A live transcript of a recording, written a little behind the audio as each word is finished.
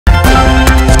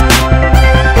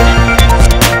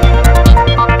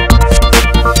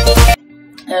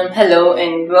Hello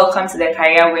and welcome to the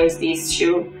Career Wednesdays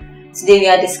show. Today we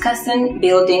are discussing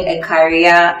building a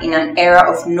career in an era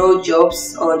of no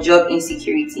jobs or job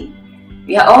insecurity.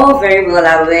 We are all very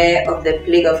well aware of the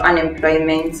plague of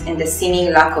unemployment and the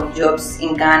seeming lack of jobs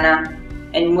in Ghana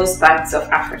and most parts of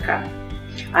Africa.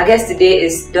 Our guest today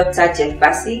is Dr. Jeff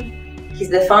Bassey. He's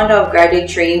the founder of Graduate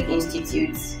Training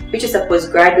Institute, which is a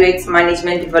postgraduate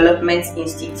management development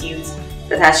institute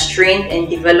that has trained and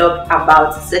developed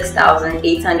about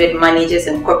 6,800 managers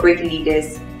and corporate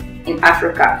leaders in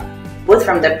Africa, both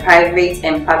from the private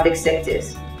and public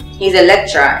sectors. He's a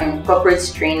lecturer and corporate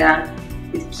trainer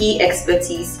with key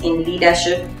expertise in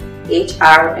leadership,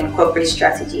 HR, and corporate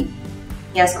strategy.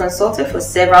 He has consulted for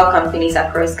several companies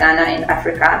across Ghana and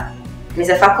Africa, and is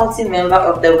a faculty member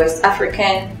of the West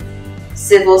African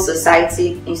Civil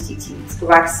Society Institute,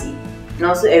 WACSI, and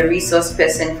also a resource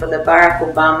person for the Barack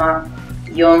Obama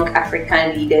Young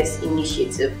African Leaders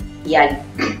Initiative, YALI.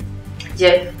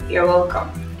 Jeff, you're welcome.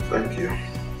 Thank you.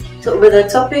 So with the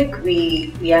topic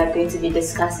we are going to be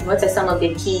discussing, what are some of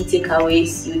the key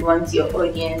takeaways you'd want your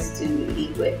audience to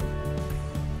leave with?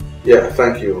 Yeah,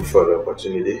 thank you for the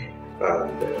opportunity.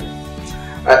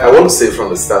 And I want to say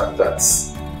from the start that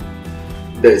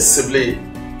there is simply,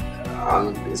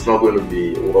 it's not going to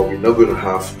be, or we're not going to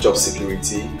have job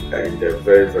security in the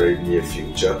very, very near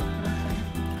future.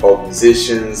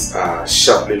 Organizations are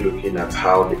sharply looking at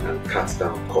how they can cut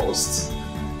down costs.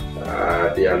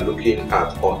 They are looking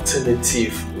at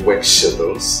alternative work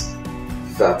schedules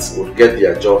that will get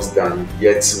their jobs done,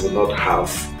 yet will not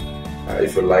have,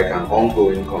 if you like, an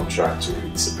ongoing contract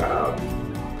with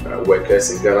workers.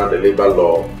 In Ghana, the labor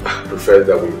law prefers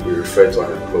that we refer to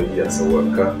an employee as a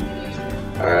worker,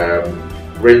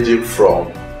 ranging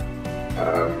from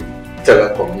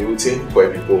telecommuting,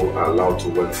 where people are allowed to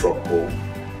work from home,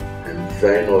 and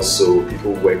then also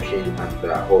people working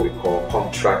under what we call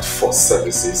contract for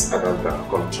services other than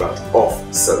contract of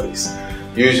service.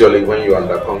 Usually when you're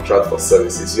under contract for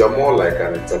services, you're more like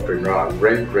an entrepreneur and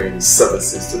rendering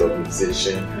services to the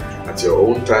organization at your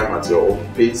own time, at your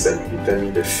own pace, and you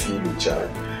determine the fee you charge.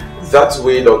 That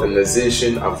way the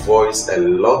organization avoids a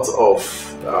lot of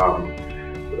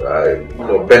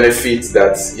benefits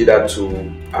that either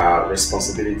to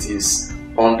responsibilities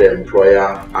on the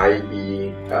employer,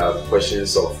 i.e.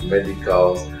 questions of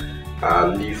medical,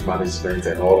 leave management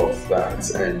and all of that.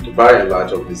 And by and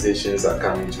large, organizations are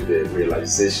coming to the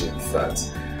realization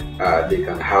that they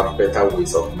can have better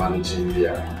ways of managing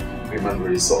their human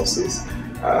resources.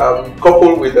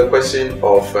 Coupled with the question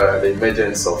of the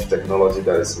emergence of technology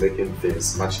that is making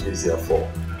things much easier for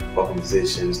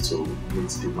organizations to meet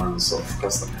demands of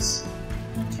customers.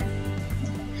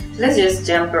 Let's just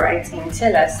jump right in.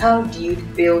 Tell us, how do you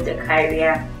build a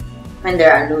career when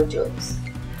there are no jobs?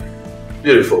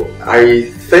 Beautiful.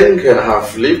 I think and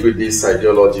have lived with this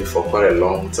ideology for quite a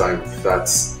long time that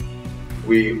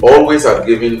we always have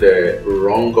given the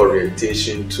wrong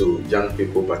orientation to young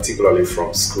people, particularly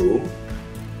from school,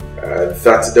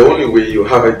 that the only way you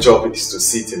have a job is to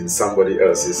sit in somebody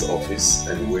else's office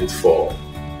and wait for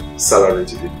salary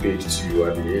to be paid to you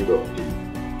at the end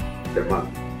of the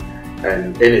month.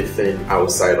 And anything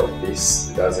outside of this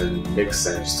doesn't make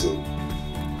sense to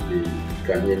the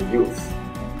Ghanaian youth.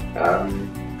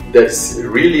 There's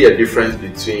really a difference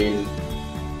between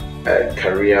a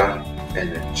career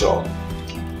and a job.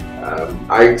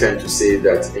 I tend to say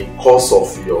that in course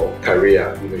of your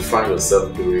career, you may find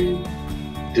yourself doing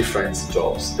different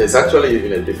jobs. There's actually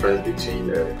even a difference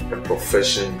between a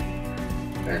profession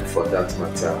and, for that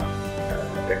matter,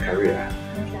 a career.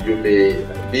 You may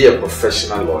be a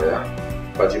professional lawyer,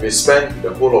 but you may spend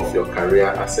the whole of your career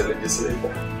as a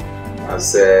legislator,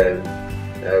 as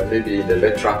maybe in the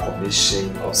electoral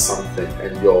commission or something,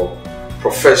 and your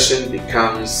profession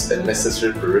becomes a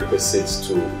necessary prerequisite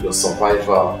to your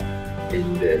survival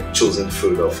in the chosen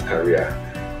field of career.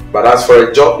 But as for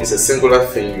a job, it's a singular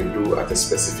thing you do at a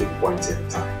specific point in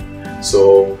time.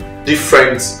 So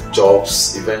different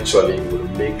jobs eventually will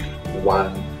make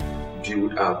one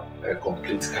build up a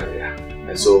complete career,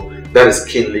 and so that is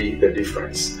keenly the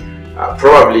difference.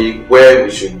 Probably where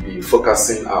we should be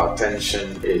focusing our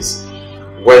attention is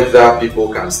whether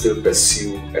people can still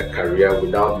pursue a career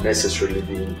without necessarily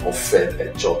being offered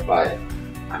a job by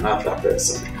another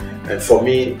person. And for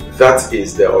me, that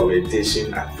is the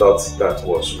orientation I thought that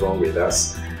was wrong with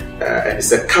us, and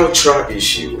it's a cultural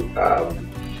issue.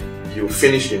 You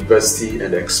finish university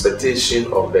and the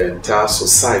expectation of the entire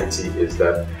society is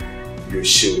that you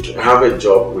should have a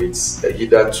job with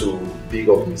either too big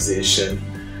organization,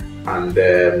 and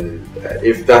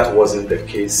if that wasn't the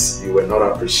case, you were not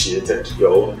appreciated. Your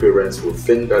own parents would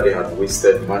think that they had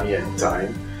wasted money and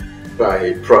time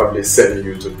by probably sending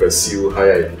you to pursue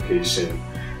higher education,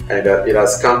 and that it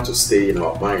has come to stay in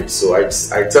our minds. So I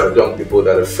tell young people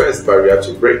that the first barrier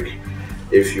to break,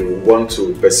 if you want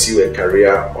to pursue a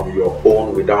career on your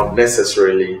own without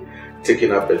necessarily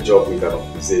taking up a job with an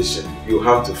organization, you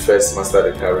have to first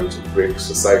master the courage to break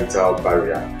societal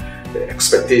barrier, the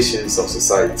expectations of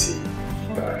society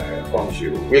on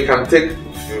you. We can take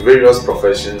various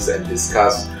professions and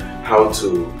discuss how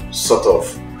to sort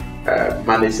of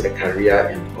manage a career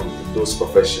in those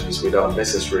professions without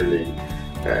necessarily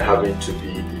having to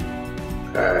be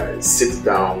sit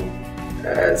down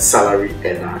salary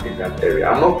earner in that area.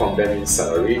 I'm not condemning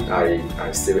salary,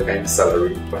 I still earn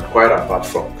salary, but quite apart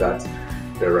from that,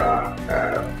 there are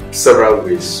several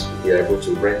ways we are able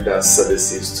to render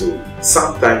services to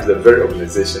sometimes the very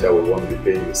organization that will want to be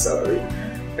paying you salary,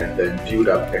 and then build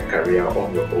up a career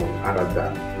on your own other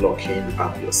than locking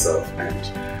up yourself.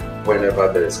 And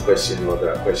whenever there is question or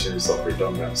there are questions of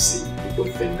redundancy, people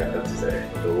think that that is the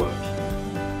end of the world.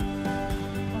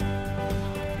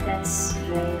 That's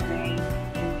very, very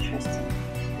interesting.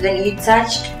 Then you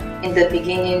touched in the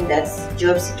beginning that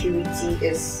job security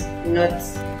is not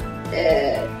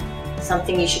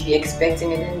something you should be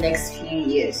expecting in the next few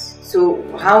years. So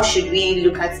how should we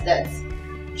look at that?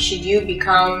 Should you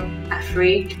become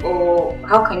afraid, or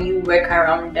how can you work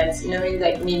around that? You know,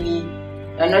 like maybe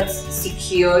you're not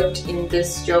secured in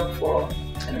this job for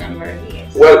a number of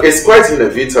years. Well, it's quite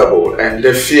inevitable, and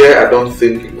the fear, I don't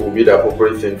think it will be the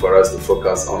appropriate thing for us to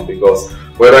focus on, because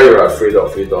whether you're afraid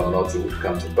of it or not, it would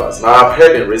come to pass. Now, I've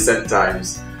heard in recent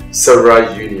times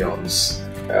several unions,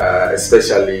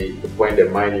 especially when the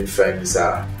mining firms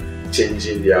are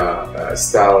changing their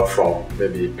style from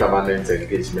maybe permanent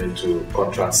engagement to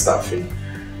contract staffing,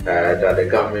 that the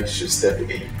government should step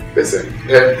in. Listen,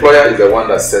 the employer is the one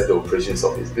that sets the operations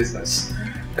of his business,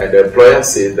 and the employer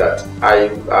says that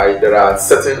there are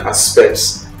certain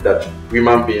aspects that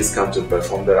human beings come to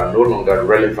perform that are no longer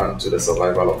relevant to the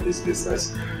survival of this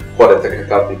business, what the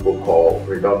technical people call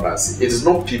redundancy. It is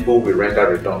not people we render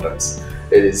redundant.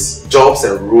 It is jobs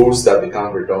and roles that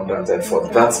become redundant, and for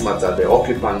that matter, the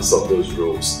occupants of those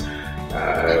roles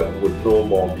would no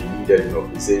more be needed in the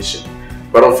organization.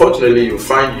 But unfortunately, you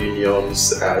find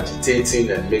unions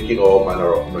agitating and making all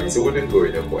manner of noise. It wouldn't go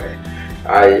anywhere.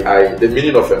 The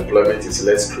meaning of employment is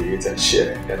let's create and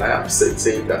share, and I am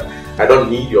saying that I don't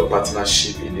need your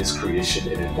partnership in this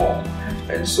creation anymore,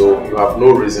 and so you have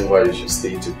no reason why you should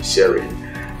stay to be sharing.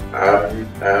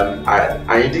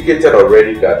 I indicated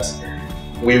already that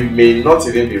we may not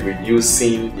even be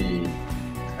reducing the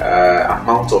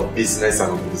amount of business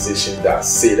and organization that,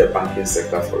 say, the banking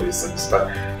sector, for instance,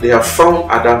 but they have found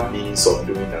other means of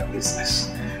doing that business.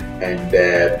 And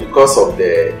because of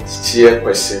the sheer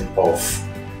question of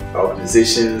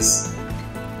organizations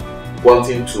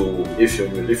wanting to, if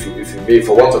you may,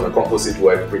 for want of a composite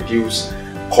word, reduce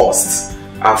costs,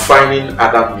 are finding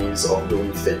other means of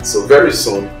doing things. So very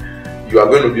soon, you are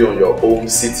going to be on your own,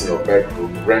 sit in your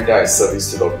bedroom, render a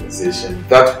service to the organization,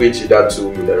 that which hitherto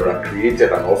you have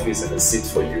created an office and a seat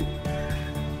for you.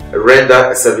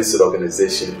 Render a service to the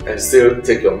organization and still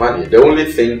take your money. The only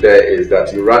thing there is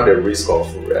that you run the risk of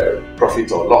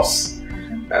profit or loss.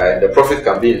 The profit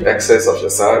can be in excess of your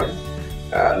salary.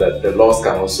 The loss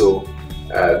can also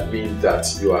mean that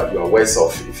you are worse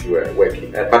off if you are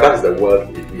working. But that is the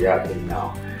world we are in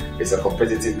now. It's a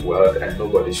competitive world, and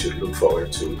nobody should look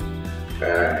forward to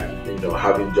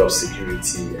having job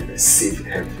security and a safe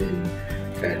haven,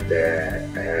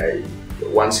 and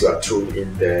once you are thrown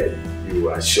in there, you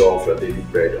are sure of your daily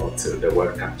bread until the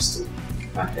world comes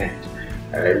to an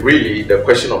end. Really, the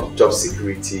question of job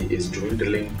security is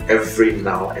dwindling every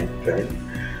now and then.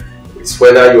 It's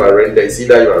whether you are rendered, it's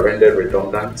either you are rendered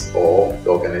redundant, or the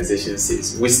organization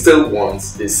says we still want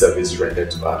this service rendered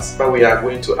to us, but we are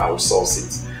going to outsource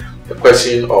it. The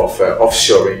question of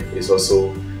offshoring is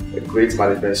also a great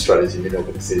management strategy many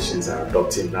organizations are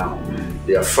adopting now.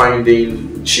 They are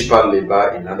finding cheaper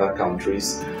labor in other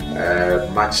countries,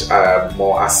 much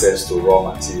more access to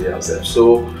raw materials, and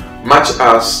so much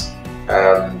as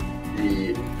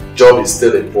the job is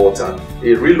still important,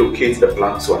 they relocate the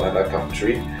plant to another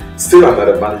country, still under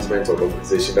the management of the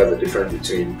organization. That's the difference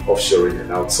between offshoring and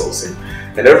outsourcing.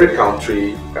 And every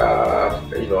country,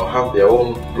 have their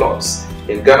own laws.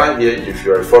 In Ghana here, if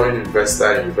you're a foreign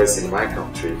investor and invest in my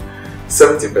country,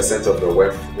 70% of the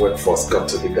workforce come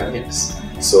to the Ghanaians.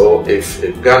 So if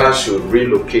Ghana should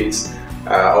relocate,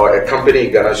 or a company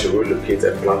in Ghana should relocate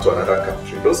a plant to another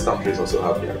country, those countries also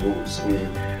have their rules.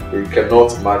 We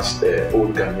cannot match the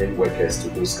old Ghanaian workers to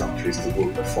those countries to go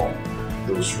perform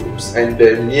those rules. And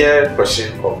the mere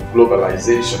question of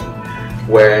globalization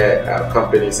where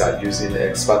companies are using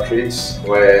expatriates,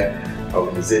 where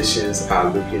organizations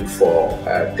are looking for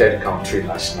third country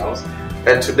nationals.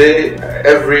 And today,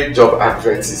 every job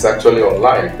advert is actually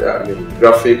online. I mean,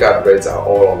 graphic adverts are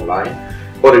all online.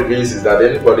 What it means is that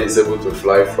anybody is able to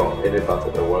fly from any part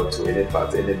of the world to any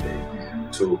part, any day,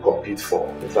 to compete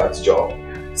for that job.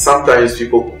 Sometimes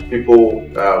people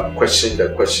question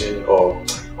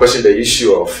the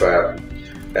issue of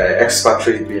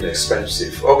expatriate being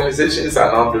expensive. Organizations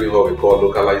are now doing what we call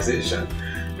localization.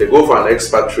 They go for an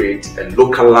expatriate and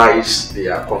localize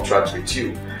their contract with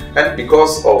you. And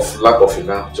because of lack of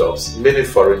enough jobs, many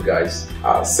foreign guys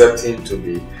are accepting to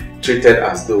be treated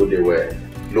as though they were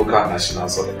local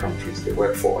nationals of the countries they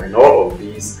work for. And all of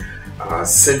these are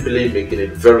simply making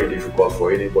it very difficult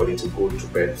for anybody to go to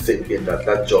bed thinking that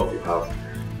that job you have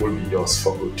will be yours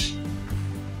for good.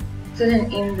 So then,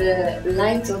 in the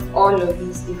light of all of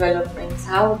these developments,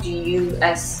 how do you,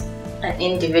 as an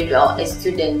individual, a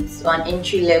student, or an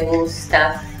entry-level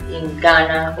staff in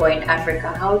Ghana or in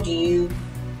Africa, how do you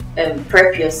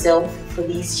prep yourself for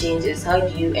these changes? How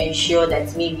do you ensure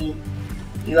that maybe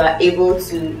you are able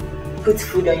to put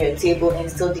food on your table and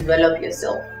still develop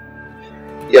yourself?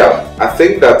 Yeah, I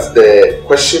think that the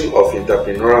question of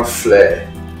entrepreneurial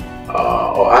flair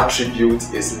or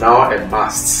attribute is now a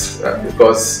must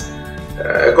because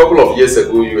a couple of years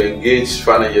ago you engaged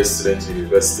final year students in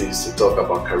universities to talk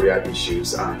about career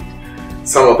issues, and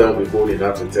some of them will be bold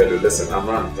enough to tell you, listen, I'm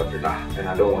not an entrepreneur and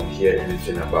I don't want to hear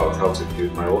anything about how to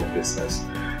build my own business.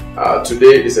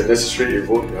 Today is a necessary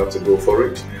evil, you have to go for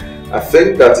it. I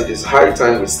think that it is high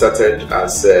time we started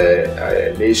as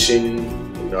a nation,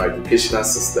 educational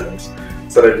systems,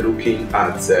 started looking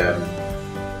at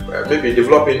maybe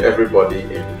developing everybody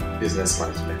in business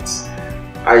management.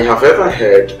 I have ever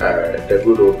heard the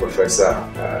good old Professor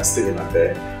Stephen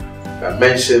Ade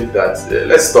mention that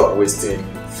let's stop wasting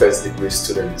first degree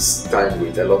students' time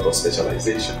with a lot of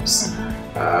specializations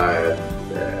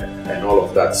and all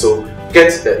of that. So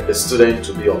get the student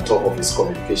to be on top of his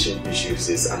communication issues,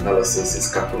 his analysis,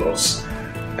 his calculus,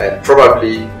 and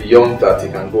probably beyond that he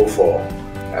can go for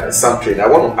some training. I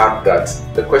want to add that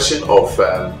the question of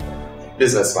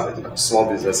business management, small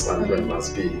business management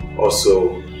must be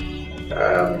also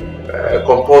a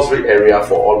compulsory area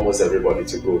for almost everybody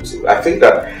to go to. I think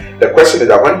that the question is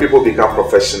that when people become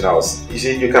professionals, you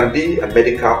see, you can be a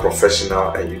medical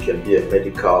professional and you can be a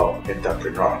medical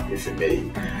entrepreneur, if you may.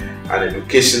 An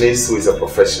educationist who is a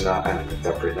professional and an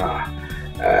entrepreneur.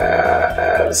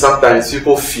 Sometimes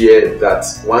people fear that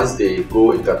once they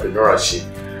go entrepreneurship,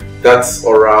 that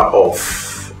aura of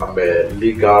I'm a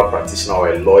legal practitioner or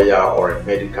a lawyer or a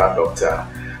medical doctor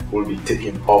will be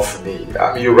taken off me.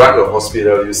 I mean, you run the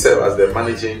hospital, you serve as the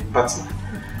managing partner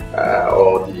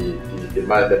or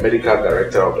the medical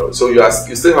director of the. So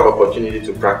you still have opportunity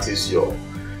to practice your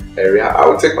area. I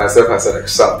will take myself as an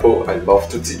example. I love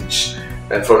to teach,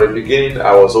 and from the beginning,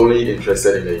 I was only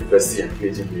interested in the university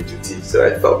engaging me to teach. So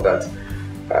I thought that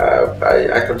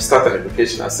I can start an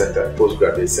educational center, a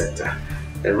postgraduate center.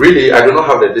 And really, I do not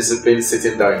have the discipline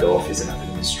sitting down in the office and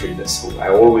administering the school. I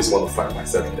always want to find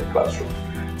myself in the classroom.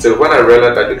 So when I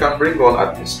realized that you can bring on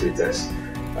administrators,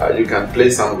 you can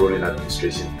play some role in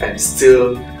administration and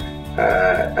still,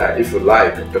 if you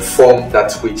like, perform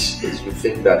that which you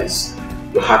think that is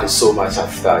your heart is so much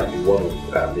after you want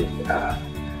to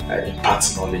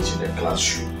impart knowledge in the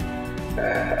classroom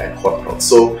and whatnot.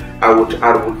 So I would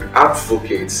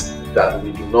advocate that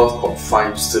we do not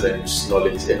confine students'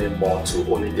 knowledge anymore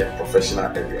to only their professional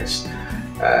areas.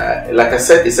 Like I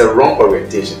said, it's a wrong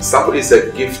orientation. Somebody is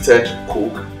a gifted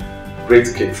cook,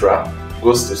 great caterer,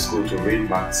 goes to school to read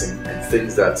marketing and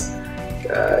thinks that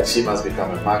she must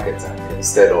become a marketer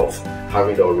instead of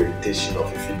having the orientation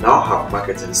of, if you now have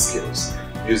marketing skills,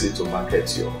 use it to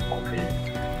market your company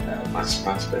much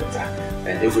better.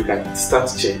 And if we can start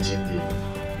changing the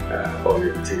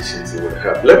orientations, it will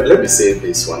help. Let me say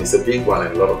this one. It's a big one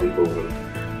and a lot of people will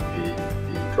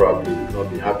probably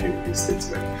not be happy with this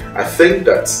statement. I think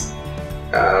that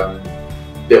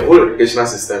the whole educational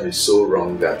system is so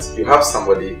wrong that you have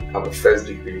somebody have a first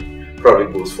degree,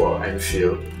 probably goes for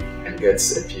MPhil and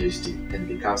gets a PhD and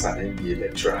becomes an MBA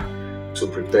lecturer to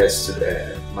prepare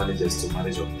managers to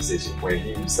manage organization where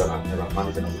he himself has never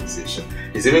managed an organization.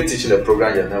 He's even teaching a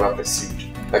program he has never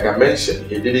pursued. Like I mentioned,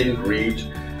 he didn't read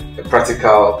a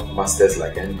practical master's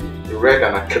like MBA. He read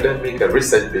an academic, a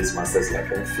research-based master's like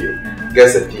MPhil,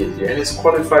 gets a PhD, and is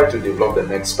qualified to develop the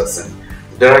next person.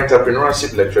 There are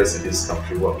entrepreneurship lecturers in this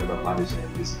country who have never managed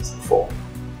a business before.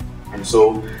 And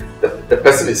so the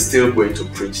person is still going to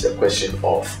preach the question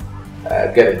of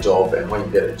get a job, and when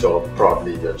you get a job,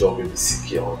 probably your job will be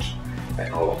secured.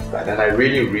 and all of that. And I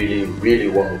really, really, really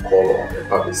want to call on the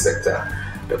public sector.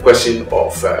 The question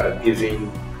of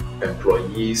giving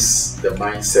employees the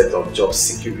mindset of job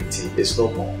security is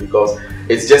no more, because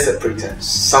it's just a pretense.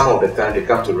 Some of the time they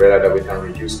come to realize that we can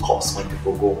reduce costs when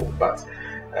people go home, but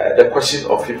the question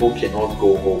of people cannot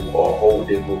go home or how would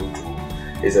they go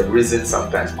to is a reason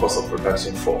sometimes cost of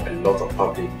production for a lot of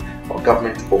public or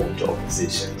government-owned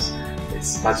organizations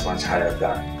is much, much higher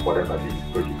than whatever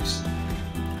they produce.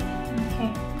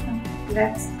 Okay,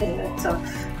 that's a lot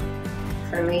of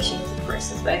information to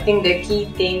process, but I think the key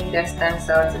thing that stands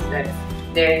out is that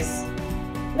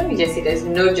there's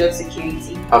no job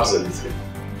security. Absolutely.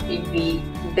 It'd be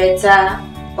better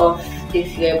off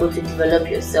if you're able to develop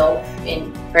yourself,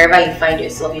 and wherever you find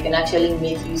yourself, you can actually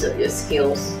make use of your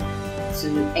skills to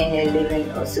earn a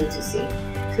living, or so to say.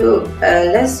 So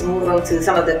let's move on to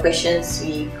some of the questions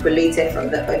we collated from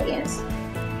the audience.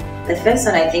 The first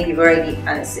one I think we've already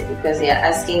answered, because they are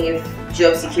asking if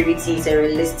job security is a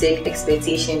realistic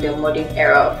expectation in the modern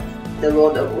era of the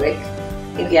world of work.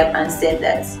 I think we have answered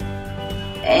that.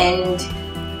 And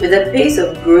with the pace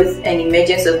of growth and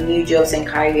emergence of new jobs and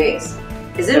careers,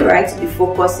 is it right to be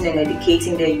focusing on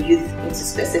educating the youth into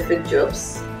specific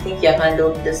jobs? I think you have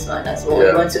handled this one as well.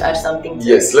 Yeah. You want to add something to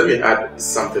Yes, let me add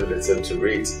something little to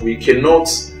it. We cannot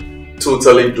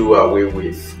totally do away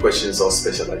with questions of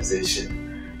specialization.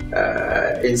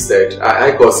 Instead,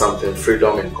 I call something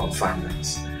freedom and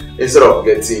confinement. Instead of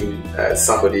getting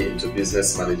somebody into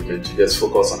business management to just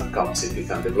focus on accounting, we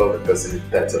can develop a person in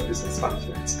that of business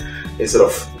management. Instead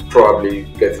of probably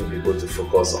getting people to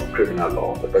focus on criminal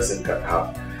law, the person can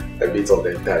have a bit of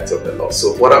the entirety of the law.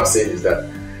 So what I'm saying is that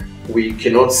we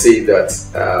cannot say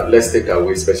that let's take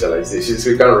away specializations.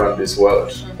 We can't run this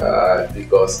world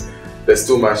because there's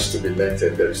too much to be learned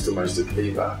and there is too much to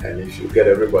deliver. And if you get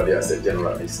everybody as a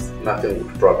generalist, nothing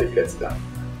would probably get done.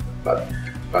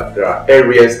 But there are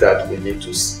areas that we need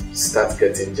to start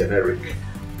getting generic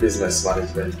business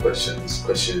management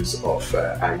questions of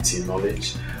IT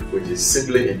knowledge, which is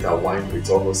simply intertwined with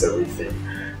almost everything.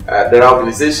 There are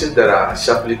organizations that are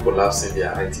sharply collapsing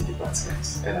their IT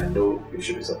departments, and I know you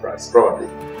should be surprised, probably.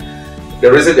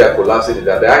 The reason they are collapsing is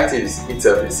that the IT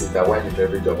itself is intertwined with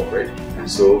every job already. And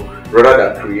so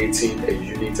rather than creating a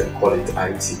unit and call it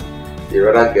IT, they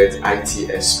rather get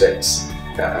IT experts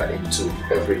into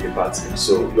every department.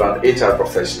 So you are an HR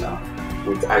professional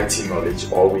with IT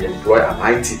knowledge, or we employ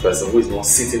an IT person who is not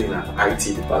sitting in an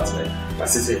IT department, but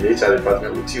sitting in the HR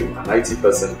department with you, an IT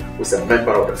person who is a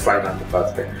member of the finance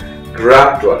department.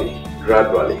 Gradually,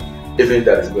 even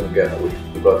that is going to get away,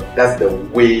 because that's the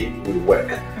way we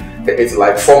work. It's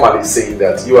like formally saying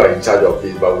that you are in charge of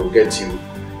this, but we'll get you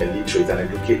a literate and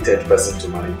educated person to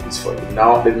manage this for you.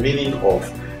 Now, the meaning of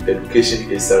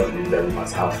education itself means that we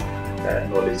must have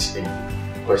knowledge in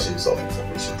questions of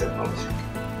information technology.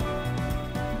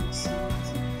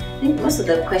 I think most of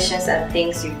the questions are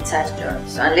things you've touched on.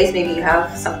 So unless maybe you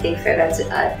have something further to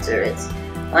add to it.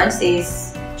 One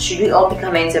says, should we all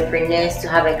become entrepreneurs to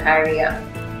have a career?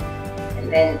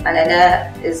 And then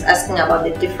another is asking about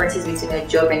the differences between a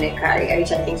job and a career,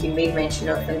 which I think you made mention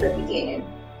of in the beginning.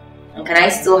 And can I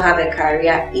still have a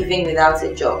career even without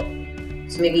a job?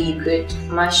 So maybe you could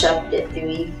mash up the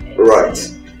three. Right.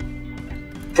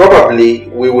 Probably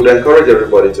we would encourage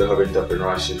everybody to have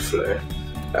entrepreneurship flair,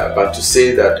 but to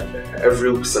say that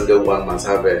every single one must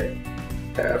have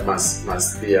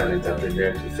must be an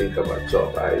entrepreneur to think about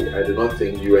job, I do not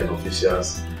think UN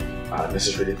officials are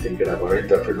necessarily thinking about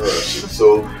entrepreneurship.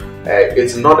 So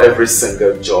it's not every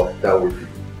single job that will be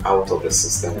out of the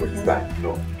system with time,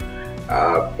 no.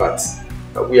 But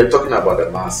we are talking about the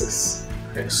masses,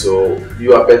 and so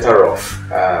you are better off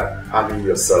arming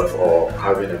yourself or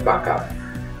having a backup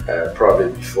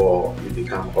probably before you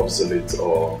become obsolete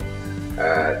or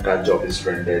that job is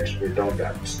rendered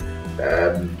redundant.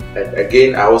 And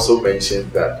again, I also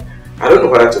mentioned that I don't know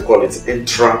whether to call it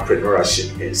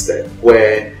intrapreneurship instead,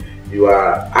 where you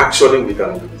are actually with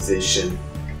an organization,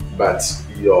 but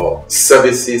your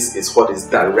services is what is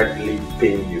directly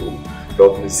paying you. The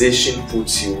organization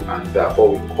puts you under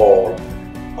what we call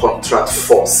contract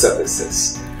for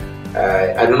services.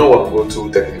 I don't know what to go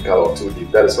too technical or too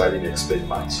deep, that is why I didn't explain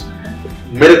much.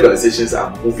 Many organizations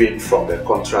are moving from the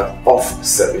contract of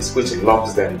service, which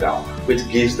locks them down, which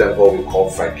gives them what we call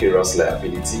vicarious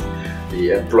liability.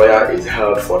 The employer is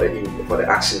held for the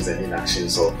actions and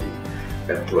inactions of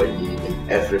the employee in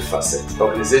every facet.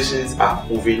 Organizations are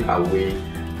moving away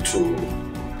to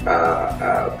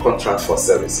contract for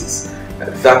services.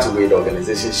 That way, the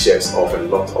organization shares off a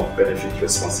lot of benefit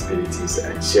responsibilities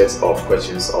and shares off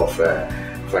questions of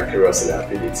vicarious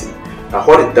liability. and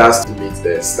what it does to meet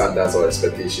the standards or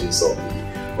expectations of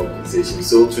the organization.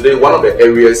 So today, one of the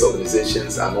areas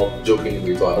organizations are not joking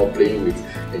with or are not playing with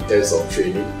in terms of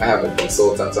training. I have a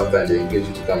consultant, sometimes they engage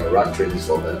you to come and run trainings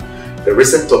for them. The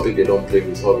recent topic they don't play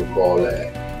with is what we call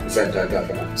vendor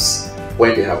governance.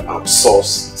 When they have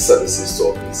outsourced services to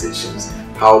organizations,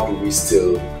 how do we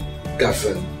still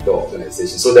govern the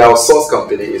organization? So the outsourced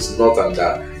company is not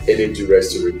under any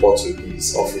duress to report to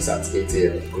his office at 8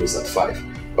 a.m. and close at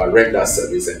 5, but rent that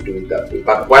service and do it that way.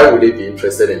 But why would they be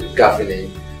interested in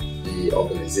governing the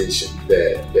organization,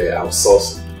 the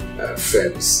outsourced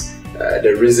firms?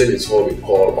 The reason is what we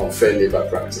call unfair labor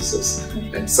practices.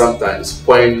 And sometimes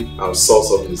when outsourced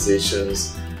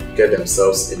organizations get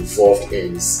themselves involved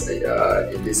in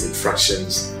these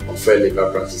infractions, unfair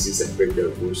labor practices, and break their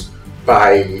rules,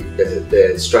 by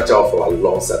the structure of our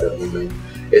laws at the moment,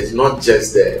 it's not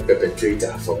just the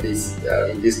perpetrator for this,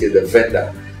 in this case the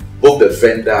vendor. Both the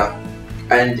vendor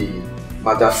and the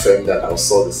mother firm that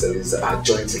outsourced the service are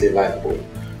jointly liable.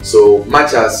 So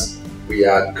much as we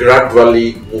are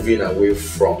gradually moving away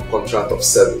from contract of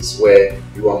service where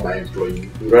you are my employee,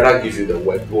 we rather give you the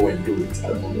work, go and do it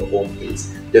on your own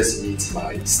pace, just meet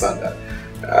my standard.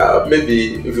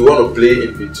 Maybe if you want to play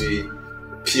in between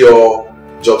pure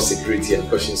job security and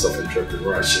questions of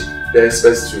entrepreneurship, the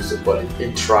experts choose to call it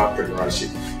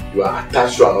intrapreneurship. You are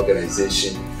attached to an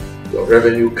organization, your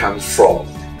revenue comes from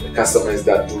the customers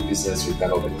that do business with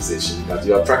that organization, but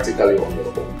you are practically on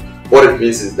your own. What it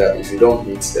means is that if you don't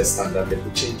meet the standard, they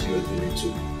will change you and give it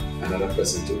to another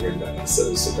person to render that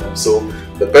service to them. So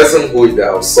the person who is the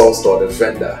outsourced or the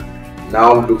vendor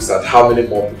now looks at how many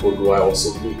more people do I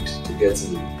also need to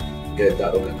get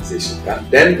that organization.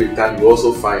 And then with time, you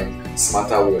also find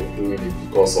smarter way of doing it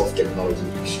because of technology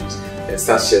issues, and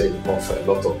start sharing off a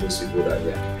lot of those people that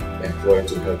we are employed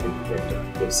to help you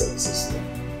render those services.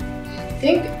 I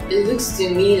think it looks to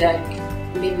me like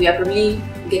maybe we are probably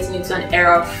getting into an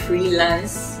era of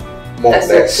freelance more as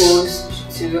less.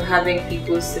 Opposed to having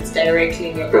people sit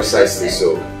directly in your Precisely office.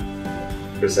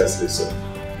 so. Precisely so.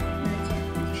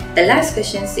 The last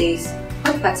question says,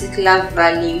 what particular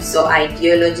values or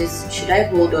ideologies should I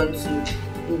hold on to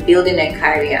in building a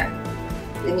career?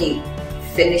 Let me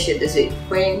finish it this way.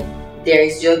 When there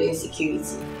is job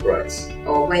insecurity, right,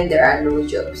 or when there are no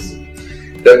jobs.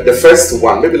 The first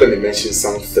one, maybe let me mention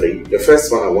some three. The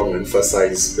first one I want to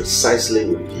emphasize precisely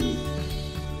would be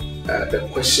the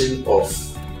question of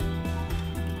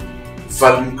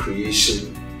value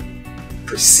creation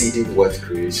preceding wealth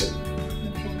creation.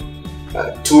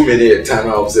 Too many a time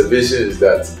our observation is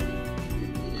that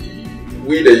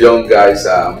we the young guys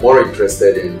are more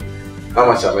interested in how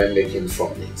much am I making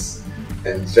from it,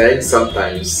 and then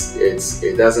sometimes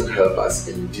it doesn't help us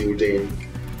in building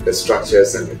the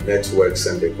structures and the networks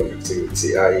and the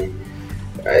connectivity.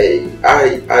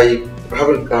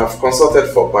 I've consulted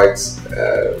for quite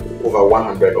over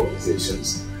 100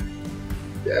 organizations.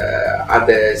 At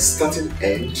the starting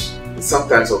end,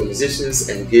 sometimes organizations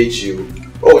engage you.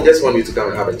 Oh, just want you to come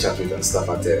and have a chat with our staff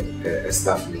at a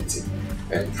staff meeting,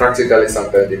 and practically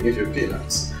sometimes they give you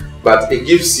peanuts. But it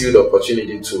gives you the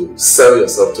opportunity to sell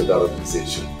yourself to that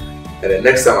organization, and the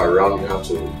next time around you have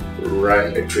to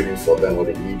run a training for them or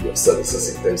they need your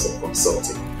services in terms of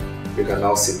consulting. You can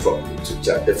now sit properly to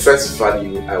chat. The first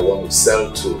value I want to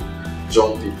sell to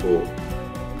young people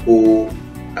who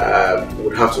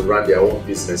would have to run their own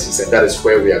businesses, and that is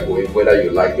where we are going, whether you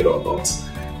like it or not,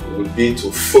 would be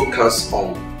to focus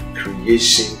on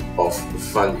creation of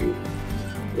value.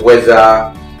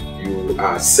 Whether you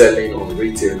are selling on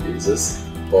retail basis,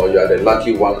 or you are the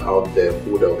lucky one out there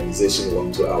who the organization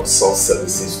want to outsource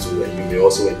services to, and you may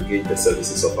also engage the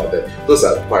services of others. Those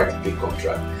are quite big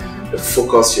contracts. The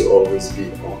focus should always be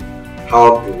on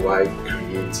how do I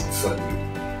create value.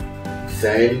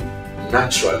 Then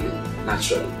naturally,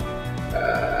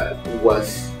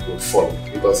 wealth will follow,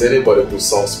 because anybody who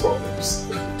solves problems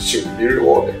should be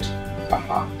rewarded.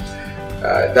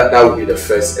 That would be the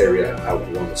first area I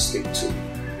would want to speak to.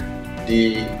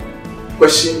 The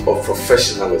question of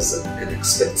professionalism and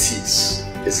expertise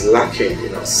is lacking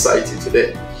in our society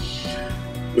today.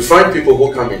 We find people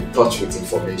who come in touch with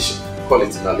information, call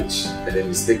it knowledge, and then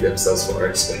mistake themselves for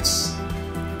experts.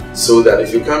 So that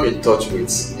if you come in touch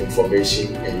with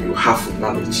information and you have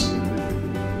knowledge,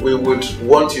 we would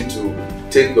want you to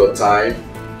take your time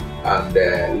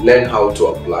and learn how to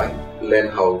apply, learn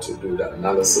how to do the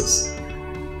analysis.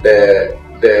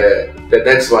 The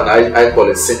next one, I call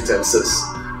it sentences.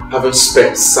 Having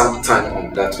spent some time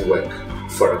on that work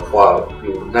for a while,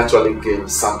 you will naturally gain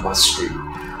some mastery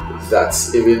that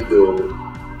even though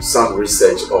some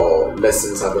research or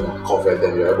lessons haven't uncovered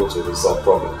them, you're able to resolve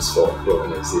problems for the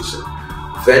organization.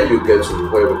 Then you get to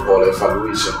what we call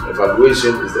evaluation.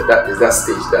 Evaluation is that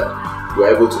stage that you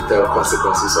are able to tell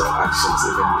consequences of actions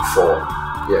even before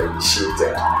they are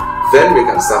initiated. Then we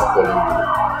can start calling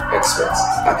you experts.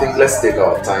 I think let's take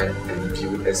our time and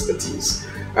build expertise.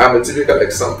 I am a typical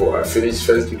example. I finished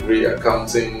first degree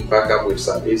accounting, back up with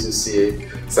some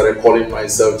ACCA, started calling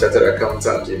myself chartered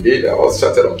accountant. Indeed, I was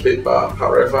chartered on paper.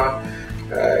 However,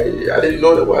 I didn't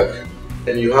know the work,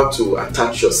 and you have to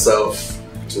attach yourself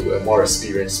to a more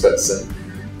experienced person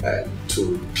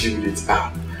to build it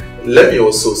up. Let me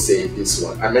also say this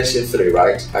one. I mentioned 3,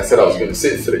 right? I said I was going to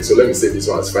say 3, so let me say this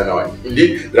one as final.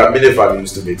 Indeed, there are many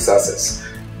values to make success,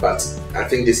 but I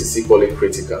think this is equally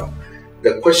critical.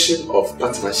 The question of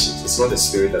partnership is not a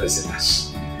spirit that is in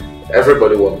us.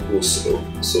 Everybody wants to go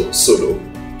solo,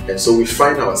 and so we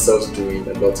find ourselves doing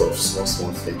a lot of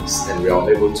small things, and we are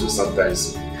unable to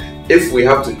sometimes. If we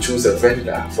have to choose a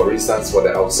vendor, for instance, for the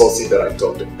outsourcing that I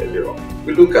talked earlier on,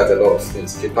 we look at a lot of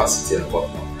things, capacity and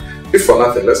whatnot. If for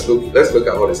nothing, let's look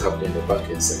at what is happening in the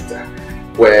banking sector,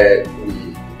 where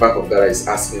the Bank of Ghana is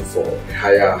asking for a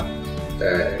higher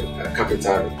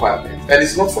capital requirement, and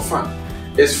it's not for fun.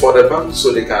 It's for the bank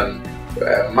so they can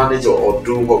manage or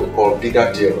do what we call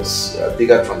bigger deals,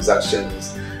 bigger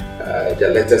transactions.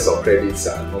 Their letters of credits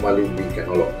are normally weak and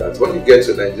all of that. When you get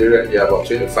to Nigeria, there are about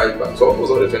 25 banks.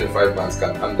 Almost all the 25 banks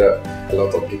can handle a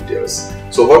lot of big deals.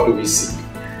 So what do we see?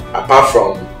 Apart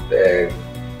from the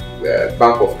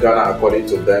Bank of Ghana, according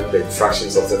to them, the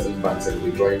infractions of certain banks and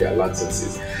withdrawing their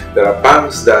licenses, there are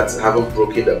banks that haven't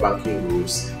broken the banking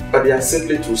rules, but they are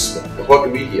simply too small. And what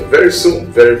do we hear? Very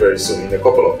soon, very soon, in a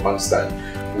couple of months' time,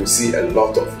 we'll see a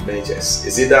lot of mergers.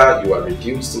 It's either you are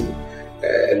reduced to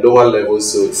a lower level,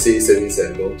 so say savings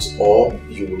and loans, or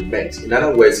you will merge. In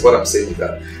other words, what I'm saying is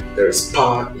that there is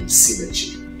power in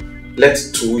synergy. Let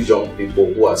 2 young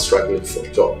people who are struggling for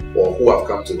a job or who have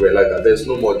come to realize that there's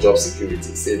no more job security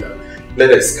say that let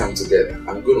us come together.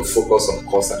 I'm going to focus on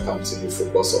cost accounting, you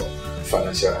focus on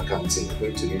financial accounting, I'm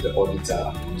going to be the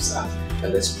auditor and user,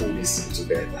 and let's pull this thing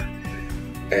together.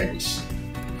 And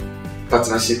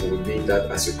partnership will mean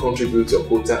that as you contribute your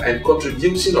quota, and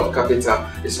contribution of capital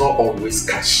is not always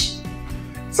cash.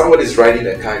 Somebody is riding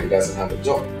a car and he doesn't have a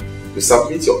job. You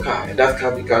submit your car and that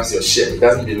car becomes your share. It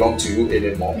doesn't belong to you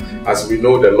anymore. As we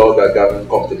know the law that governs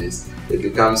companies, it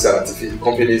becomes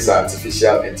companies are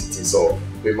artificial entities or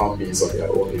human beings on their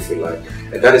own, if you like.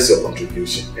 And that is your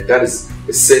contribution. And that is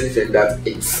the same thing that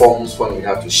informs when we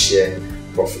have to share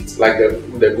profit. Like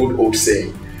the good old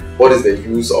saying, what is the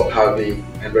use of having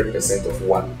 100% of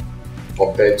one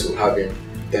compared to having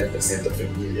 10% of a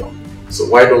million? So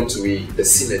why don't we, the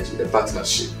synergy, the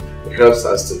partnership, it helps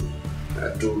us to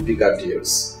do bigger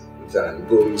deals than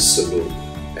going solo,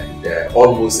 and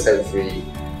almost every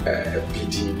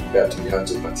bidding that we have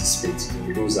to participate,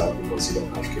 we lose out because you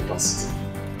don't have capacity.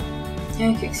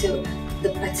 Okay, so the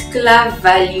particular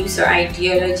values or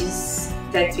ideologies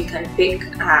that we can pick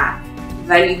are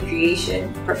value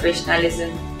creation,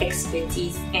 professionalism,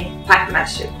 expertise, and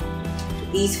partnership.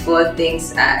 These 4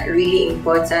 things are really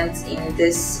important in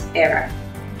this era.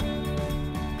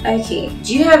 Okay,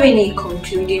 do you have any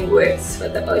concluding words for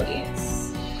the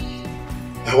audience?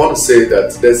 I want to say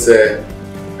that there's a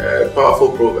powerful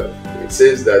proverb. It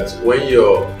says that when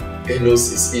your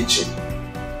anus is itching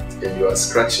and you are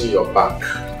scratching your back,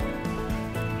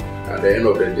 at the end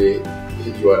of the day,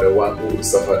 you are the one who will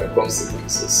suffer the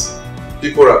consequences.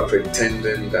 People are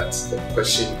pretending that the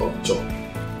question of job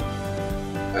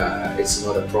it's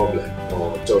not a problem,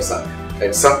 or jobs are.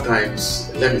 And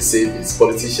sometimes, let me say this,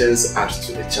 politicians add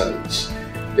to the challenge.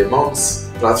 They mount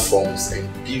platforms and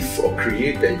give or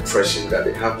create the impression that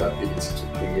they have the ability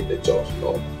to create the jobs.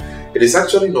 No. It is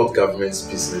actually not government's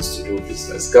business to do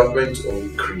business. Government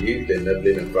only create the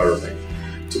enabling environment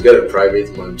to get a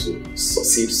private man to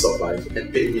succeed, survive,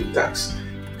 and pay him tax.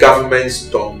 Governments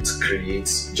don't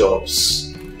create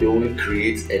jobs. They only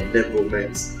create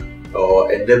enablement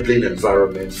or enabling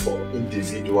environment for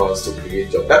individuals to create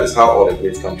jobs. That is how all the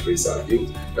great countries are built,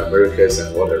 the Americas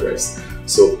and all the rest.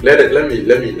 So let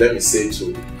me say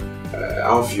to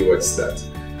our viewers that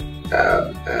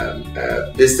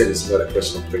this thing is not a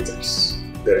question of pretense.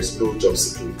 There is no job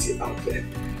security out there.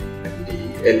 And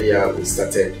the earlier we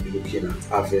started looking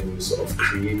at avenues of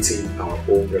creating our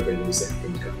own revenues and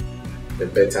income, the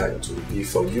better it will be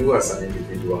for you as an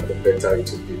individual, the better it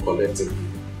will be collectively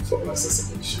for us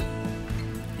as a nation.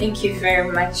 Thank you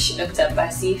very much, Dr.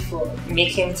 Bassey, for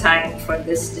making time for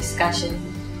this discussion.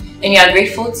 And we are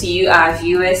grateful to you, our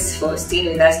viewers, for staying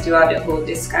with us throughout the whole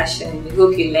discussion. We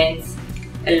hope you learned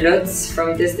a lot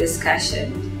from this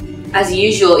discussion. As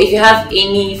usual, if you have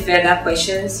any further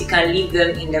questions, you can leave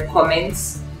them in the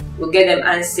comments. we'll get them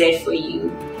answered for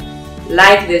you.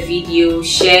 Like the video,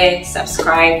 share,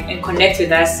 subscribe, and connect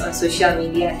with us on social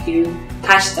media through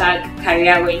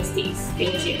 #Career Wednesdays.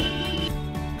 Thank you.